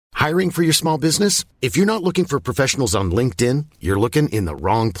Hiring for your small business? If you're not looking for professionals on LinkedIn, you're looking in the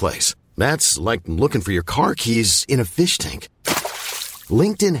wrong place. That's like looking for your car keys in a fish tank.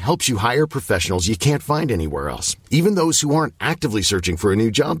 LinkedIn helps you hire professionals you can't find anywhere else, even those who aren't actively searching for a new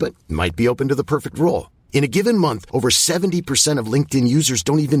job but might be open to the perfect role. In a given month, over 70% of LinkedIn users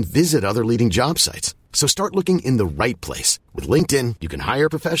don't even visit other leading job sites. So start looking in the right place. With LinkedIn, you can hire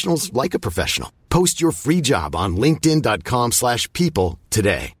professionals like a professional. Post your free job on linkedin.com/people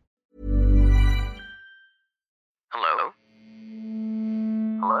today. Hello?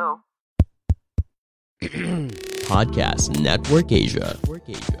 Hello? Podcast Network Asia.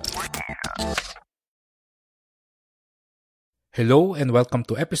 Hello and welcome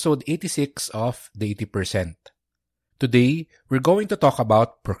to episode 86 of The 80%. Today, we're going to talk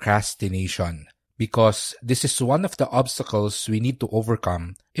about procrastination because this is one of the obstacles we need to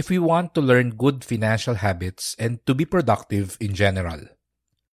overcome if we want to learn good financial habits and to be productive in general.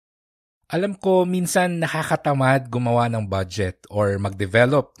 Alam ko minsan nakakatamad gumawa ng budget or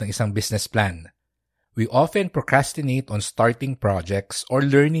mag-develop ng isang business plan. We often procrastinate on starting projects or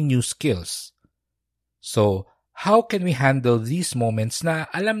learning new skills. So, how can we handle these moments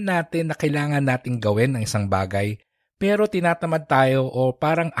na alam natin na kailangan nating gawin ang isang bagay pero tinatamad tayo o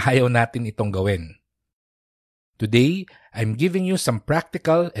parang ayaw natin itong gawin? Today, I'm giving you some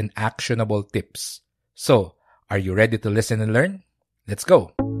practical and actionable tips. So, are you ready to listen and learn? Let's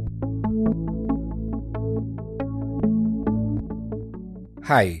go!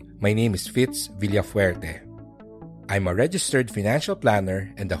 Hi, my name is Fitz Villafuerte. I'm a registered financial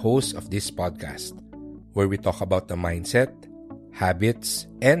planner and the host of this podcast, where we talk about the mindset, habits,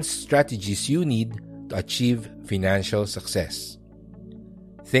 and strategies you need to achieve financial success.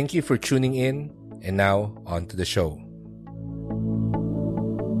 Thank you for tuning in, and now on to the show.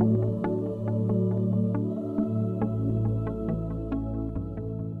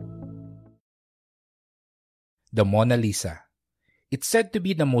 The Mona Lisa. It's said to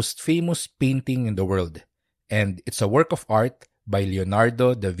be the most famous painting in the world, and it's a work of art by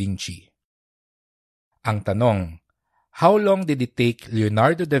Leonardo da Vinci. Ang tanong, how long did it take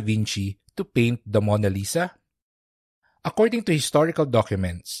Leonardo da Vinci to paint the Mona Lisa? According to historical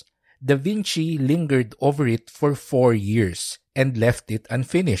documents, Da Vinci lingered over it for 4 years and left it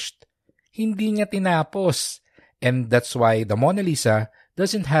unfinished. Hindi niya tinapos, and that's why the Mona Lisa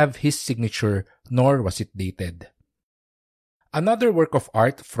doesn't have his signature nor was it dated. Another work of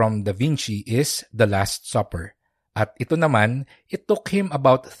art from Da Vinci is The Last Supper. At ito naman, it took him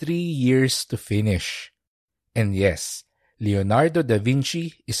about 3 years to finish. And yes, Leonardo da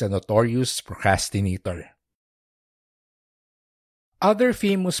Vinci is a notorious procrastinator. Other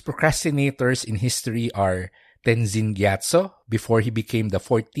famous procrastinators in history are Tenzin Gyatso before he became the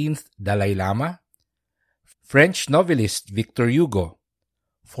 14th Dalai Lama, French novelist Victor Hugo,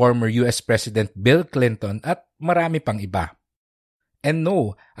 former US President Bill Clinton at marami pang iba. And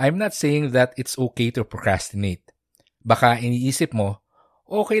no, I'm not saying that it's okay to procrastinate. Baka iniisip mo,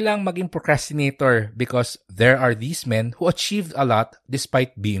 okay lang maging procrastinator because there are these men who achieved a lot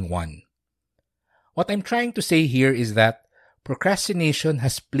despite being one. What I'm trying to say here is that procrastination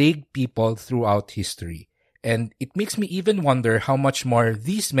has plagued people throughout history, and it makes me even wonder how much more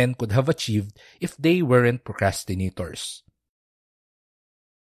these men could have achieved if they weren't procrastinators.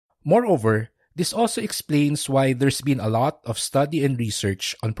 Moreover, this also explains why there's been a lot of study and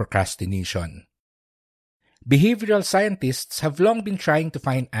research on procrastination. Behavioral scientists have long been trying to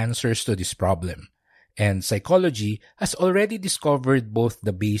find answers to this problem, and psychology has already discovered both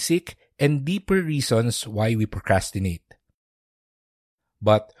the basic and deeper reasons why we procrastinate.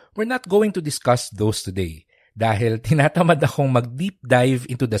 But we're not going to discuss those today dahil tinatamad akong mag-deep dive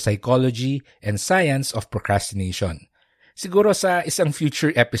into the psychology and science of procrastination. Siguro sa isang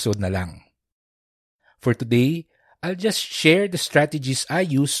future episode na lang. For today, I'll just share the strategies I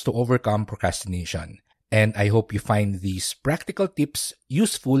use to overcome procrastination, and I hope you find these practical tips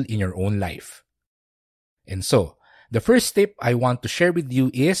useful in your own life. And so, the first tip I want to share with you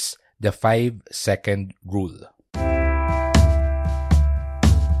is the 5-second rule.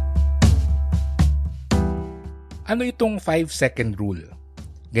 Ano itong 5-second rule?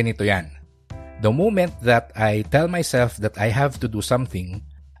 Ganito yan. The moment that I tell myself that I have to do something,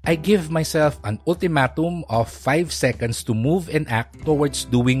 I give myself an ultimatum of 5 seconds to move and act towards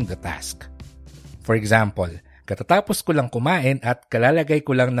doing the task. For example, katatapos ko lang kumain at kalalagay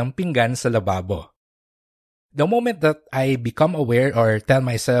ko lang ng pinggan sa lababo. The moment that I become aware or tell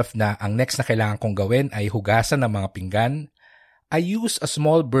myself na ang next na kailangan kong gawin ay hugasan ng mga pinggan, I use a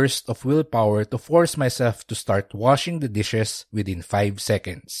small burst of willpower to force myself to start washing the dishes within 5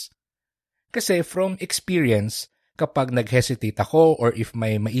 seconds. Kasi from experience, kapag nag-hesitate ako or if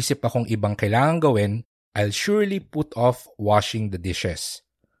may maisip akong ibang kailangan gawin, I'll surely put off washing the dishes.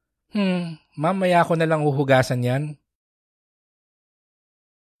 Mamaya ko na lang huhugasan yan.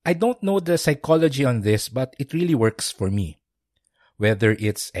 I don't know the psychology on this, but it really works for me. Whether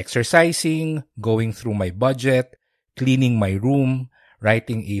it's exercising, going through my budget, cleaning my room,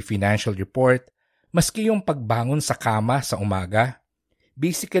 writing a financial report, maski yung pagbangon sa kama sa umaga,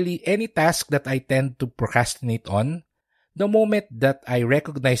 basically any task that I tend to procrastinate on, the moment that I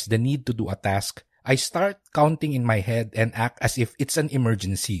recognize the need to do a task, I start counting in my head and act as if it's an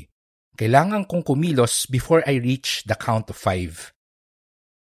emergency. Kailangan kong kumilos before I reach the count of 5.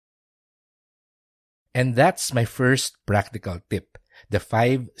 And that's my first practical tip, the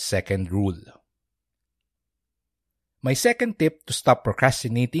 5-second rule. My second tip to stop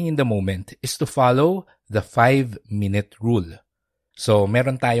procrastinating in the moment is to follow the 5-minute rule. So,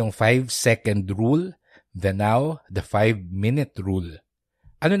 meron tayong 5-second rule, then now, the 5-minute rule.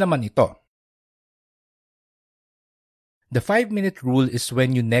 Ano naman ito? The 5-minute rule is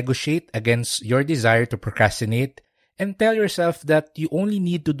when you negotiate against your desire to procrastinate and tell yourself that you only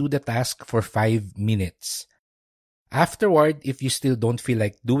need to do the task for 5 minutes. Afterward, if you still don't feel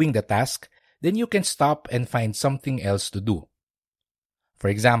like doing the task, then you can stop and find something else to do. For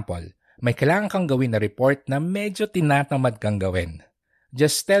example, may kailangan kang gawin na report na medyo tinatamad kang gawin.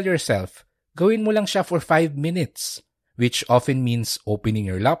 Just tell yourself, gawin mo lang siya for 5 minutes, which often means opening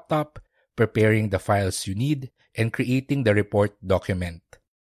your laptop, preparing the files you need, and creating the report document.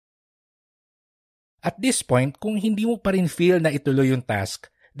 At this point, kung hindi mo pa rin feel na ituloy yung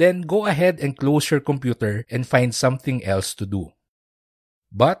task, then go ahead and close your computer and find something else to do.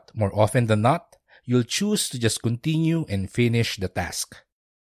 But, more often than not, you'll choose to just continue and finish the task.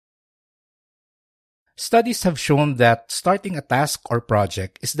 Studies have shown that starting a task or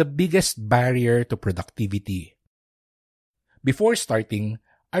project is the biggest barrier to productivity. Before starting,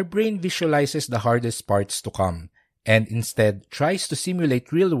 our brain visualizes the hardest parts to come and instead tries to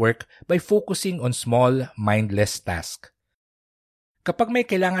simulate real work by focusing on small, mindless tasks. Kapag may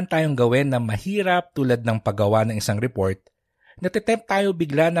kailangan tayong gawin na mahirap tulad ng paggawa ng isang report, natitempt tayo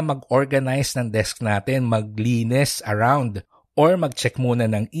bigla na mag-organize ng desk natin, maglinis around, or mag-check muna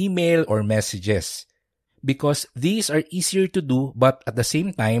ng email or messages. Because these are easier to do but at the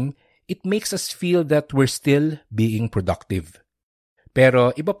same time, it makes us feel that we're still being productive.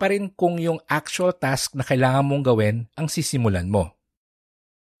 Pero iba pa rin kung yung actual task na kailangan mong gawin ang sisimulan mo.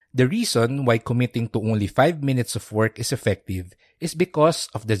 The reason why committing to only 5 minutes of work is effective is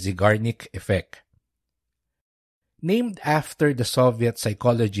because of the Zeigarnik effect. Named after the Soviet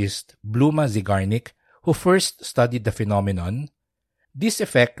psychologist Bluma Zeigarnik, who first studied the phenomenon, this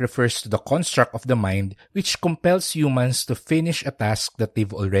effect refers to the construct of the mind which compels humans to finish a task that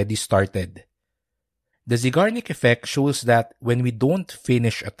they've already started. The Zeigarnik effect shows that when we don't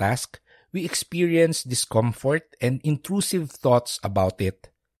finish a task, we experience discomfort and intrusive thoughts about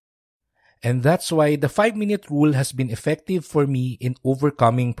it. And that's why the 5-minute rule has been effective for me in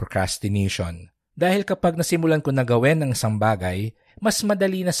overcoming procrastination. Dahil kapag nasimulan ko na gawin ng isang bagay, mas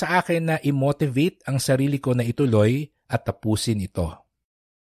madali na sa akin na i-motivate ang sarili ko na ituloy at tapusin ito.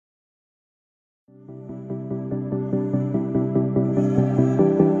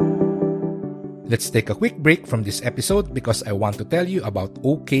 Let's take a quick break from this episode because I want to tell you about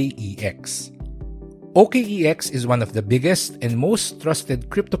OKEX. OKEX is one of the biggest and most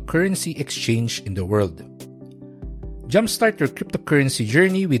trusted cryptocurrency exchange in the world. Jumpstart your cryptocurrency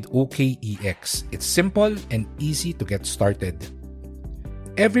journey with OKEX. It's simple and easy to get started.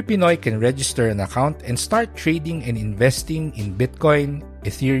 Every Pinoy can register an account and start trading and investing in Bitcoin,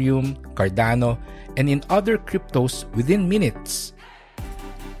 Ethereum, Cardano, and in other cryptos within minutes.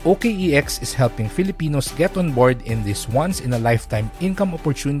 OKEX is helping Filipinos get on board in this once-in-a-lifetime income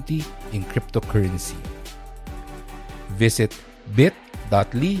opportunity in cryptocurrency. Visit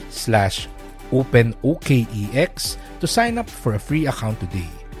bit.ly/OpenOKEX to sign up for a free account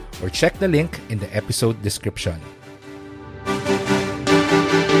today or check the link in the episode description.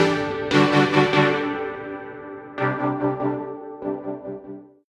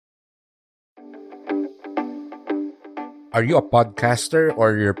 Are you a podcaster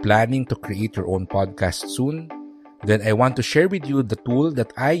or you're planning to create your own podcast soon? Then I want to share with you the tool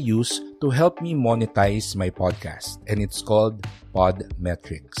that I use to help me monetize my podcast, and it's called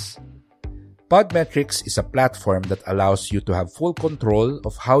Podmetrics. Podmetrics is a platform that allows you to have full control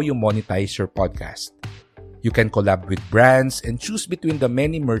of how you monetize your podcast. You can collab with brands and choose between the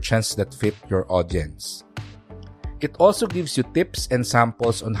many merchants that fit your audience. It also gives you tips and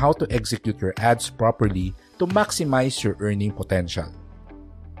samples on how to execute your ads properly to maximize your earning potential.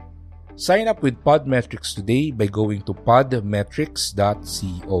 Sign up with Podmetrics today by going to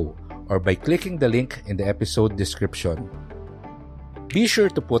podmetrics.co or by clicking the link in the episode description. Be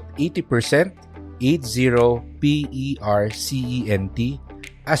sure to put 80%, 80%,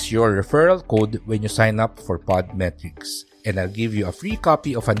 as your referral code when you sign up for Podmetrics, and I'll give you a free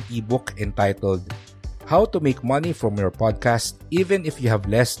copy of an ebook entitled How to Make Money from Your Podcast Even If You Have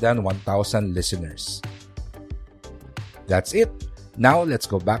Less Than 1,000 Listeners. That's it. Now let's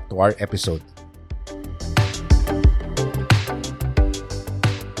go back to our episode.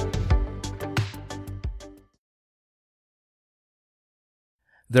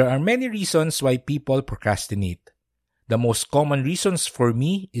 There are many reasons why people procrastinate. The most common reasons for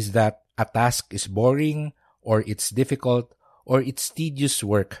me is that a task is boring, or it's difficult, or it's tedious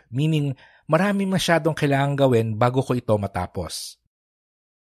work, meaning marami masyadong kailangang gawin bago ko ito matapos.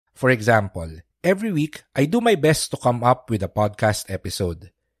 For example, every week, I do my best to come up with a podcast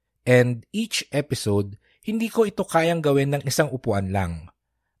episode. And each episode, hindi ko ito kayang gawin ng isang upuan lang.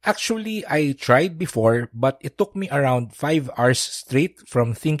 Actually, I tried before, but it took me around 5 hours straight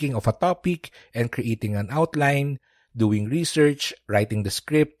from thinking of a topic and creating an outline, doing research, writing the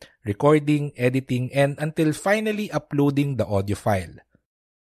script, recording, editing, and until finally uploading the audio file.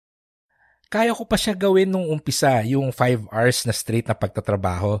 Kaya ko pa siya gawin nung umpisa, yung 5 hours na straight na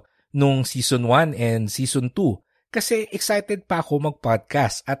pagtatrabaho, nung Season 1 and Season 2, kasi excited pa ako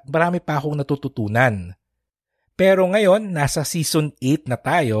mag-podcast at marami pa akong natututunan. Pero ngayon, nasa Season 8 na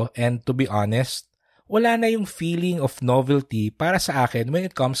tayo, and to be honest, wala na yung feeling of novelty para sa akin when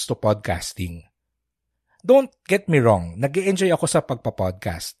it comes to podcasting. Don't get me wrong, nag-e-enjoy ako sa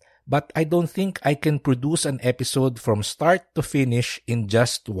pagpa-podcast, but I don't think I can produce an episode from start to finish in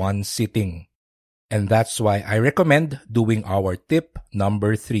just one sitting. And that's why I recommend doing our tip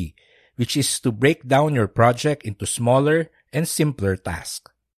number 3, which is to break down your project into smaller and simpler tasks.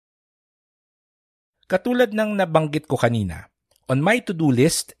 Katulad ng nabanggit ko kanina, on my to-do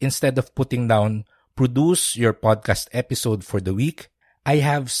list, instead of putting down produce your podcast episode for the week, I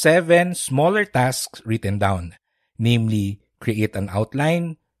have 7 smaller tasks written down, namely create an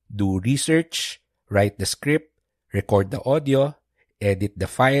outline, do research, write the script, record the audio, edit the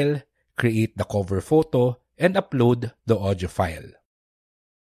file, create the cover photo, and upload the audio file.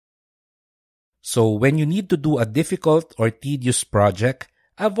 So when you need to do a difficult or tedious project,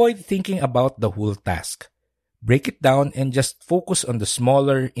 avoid thinking about the whole task. Break it down and just focus on the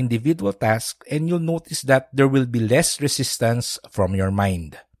smaller individual task, and you'll notice that there will be less resistance from your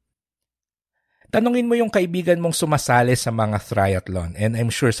mind. Tanungin mo yung kaibigan mong sumasali sa mga triathlon, and I'm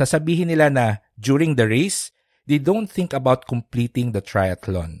sure sasabihin nila na during the race, they don't think about completing the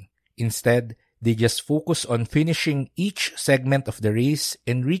triathlon. Instead, they just focus on finishing each segment of the race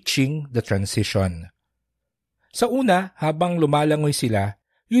and reaching the transition. Sa una, habang lumalangoy sila,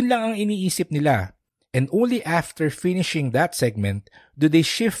 yun lang ang iniisip nila. And only after finishing that segment do they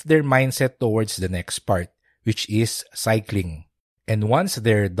shift their mindset towards the next part, which is cycling. And once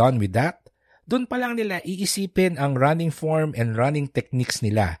they're done with that, dun pa lang nila iisipin ang running form and running techniques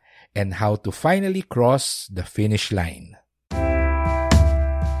nila and how to finally cross the finish line.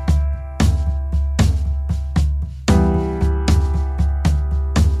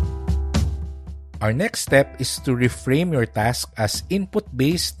 Our next step is to reframe your task as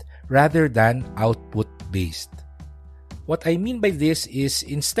input-based rather than output-based. What I mean by this is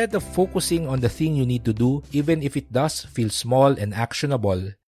instead of focusing on the thing you need to do, even if it does feel small and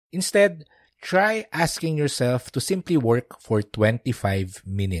actionable, instead, try asking yourself to simply work for 25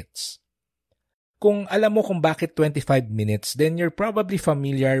 minutes. Kung alam mo kung bakit 25 minutes, then you're probably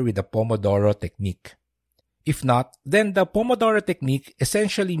familiar with the Pomodoro technique. If not, then the Pomodoro technique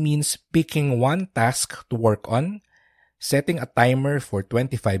essentially means picking one task to work on, setting a timer for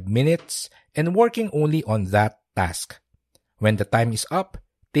 25 minutes, and working only on that task. When the time is up,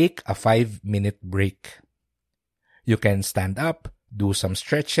 take a 5-minute break. You can stand up, do some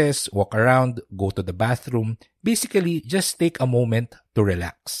stretches, walk around, go to the bathroom, basically just take a moment to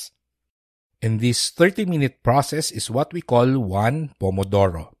relax. And this 30-minute process is what we call one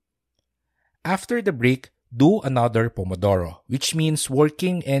Pomodoro. After the break, do another Pomodoro, which means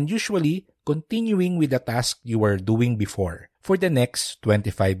working and usually continuing with the task you were doing before for the next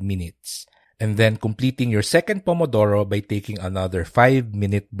 25 minutes, and then completing your second Pomodoro by taking another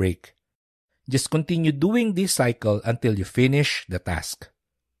 5-minute break. Just continue doing this cycle until you finish the task.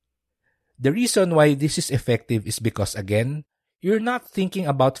 The reason why this is effective is because, again, you're not thinking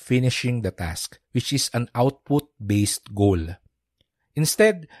about finishing the task, which is an output-based goal.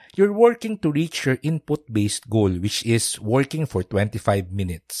 Instead, you're working to reach your input-based goal, which is working for 25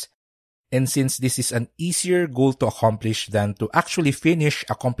 minutes. And since this is an easier goal to accomplish than to actually finish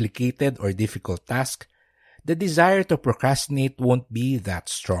a complicated or difficult task, the desire to procrastinate won't be that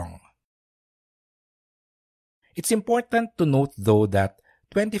strong. It's important to note though that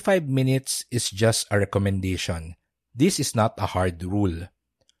 25 minutes is just a recommendation. This is not a hard rule.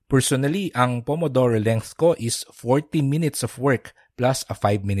 Personally, ang Pomodoro length ko is 40 minutes of work plus a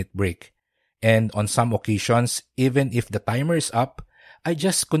 5-minute break. And on some occasions, even if the timer is up, I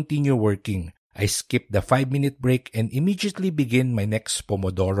just continue working. I skip the 5-minute break and immediately begin my next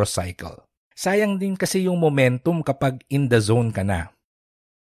Pomodoro cycle. Sayang din kasi yung momentum kapag in the zone ka na.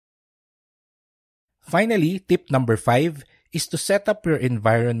 Finally, tip number 5 is to set up your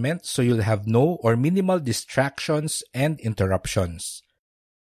environment so you'll have no or minimal distractions and interruptions.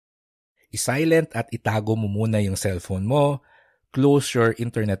 I-silent at itago mo muna yung cellphone mo, close your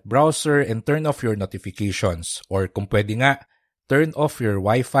internet browser and turn off your notifications, or kung pwede nga, turn off your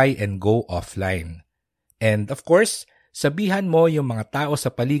Wi-Fi and go offline. And of course, sabihan mo yung mga tao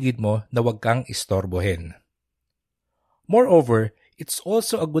sa paligid mo na huwag kang istorbohin. Moreover, it's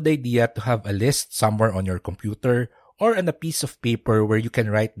also a good idea to have a list somewhere on your computer or on a piece of paper where you can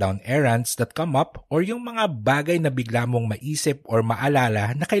write down errands that come up or yung mga bagay na bigla mong maisip or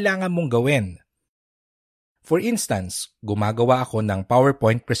maalala na kailangan mong gawin. For instance, gumagawa ako ng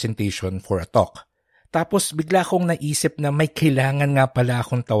PowerPoint presentation for a talk. Tapos bigla kong naisip na may kailangan nga pala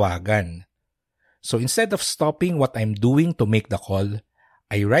akong tawagan. So instead of stopping what I'm doing to make the call,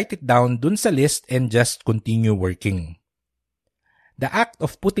 I write it down dun sa list and just continue working. The act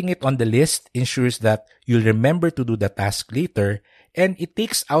of putting it on the list ensures that you'll remember to do the task later and it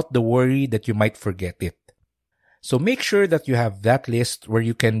takes out the worry that you might forget it. So make sure that you have that list where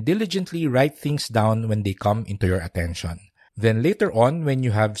you can diligently write things down when they come into your attention. Then later on, when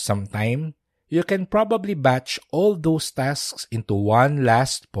you have some time, you can probably batch all those tasks into one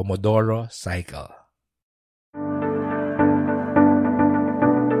last Pomodoro cycle.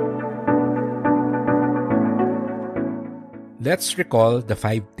 Let's recall the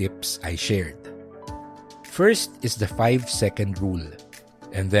 5 tips I shared. First is the 5-second rule.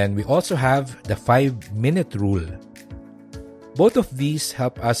 And then we also have the 5-minute rule. Both of these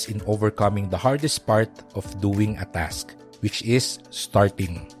help us in overcoming the hardest part of doing a task, which is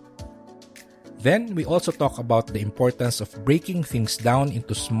starting. Then, we also talk about the importance of breaking things down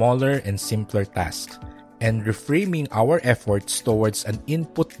into smaller and simpler tasks and reframing our efforts towards an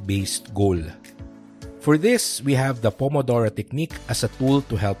input-based goal. For this, we have the Pomodoro technique as a tool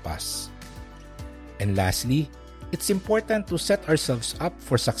to help us. And lastly, it's important to set ourselves up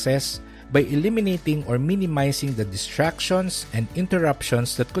for success by eliminating or minimizing the distractions and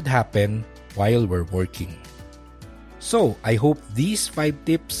interruptions that could happen while we're working. So, I hope these 5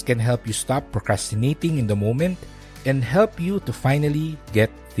 tips can help you stop procrastinating in the moment and help you to finally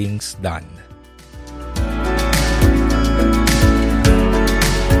get things done.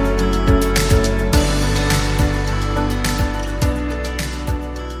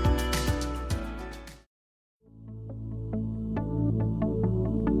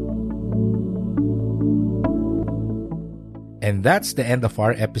 And that's the end of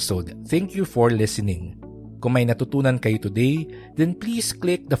our episode. Thank you for listening. Kung may natutunan kayo today, then please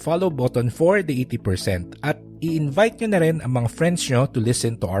click the follow button for the 80% at i-invite nyo na rin ang mga friends nyo to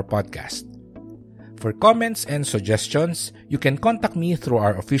listen to our podcast. For comments and suggestions, you can contact me through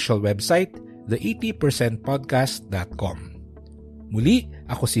our official website, the80percentpodcast.com. Muli,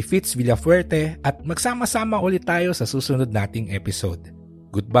 ako si Fitz Villafuerte at magsama-sama ulit tayo sa susunod nating episode.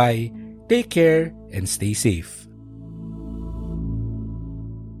 Goodbye, take care, and stay safe.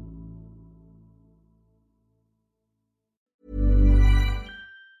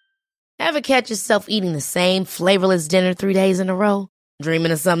 Ever catch yourself eating the same flavorless dinner 3 days in a row?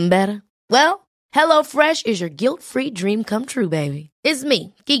 Dreaming of something better? Well, HelloFresh is your guilt-free dream come true, baby. It's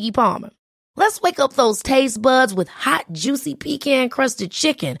me, Keke Palmer. Let's wake up those taste buds with hot, juicy pecan-crusted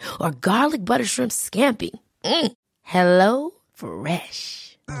chicken or garlic butter shrimp scampi. Hello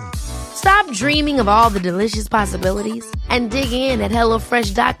Fresh. Stop dreaming of all the delicious possibilities and dig in at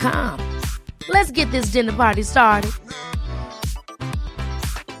HelloFresh.com. Let's get this dinner party started.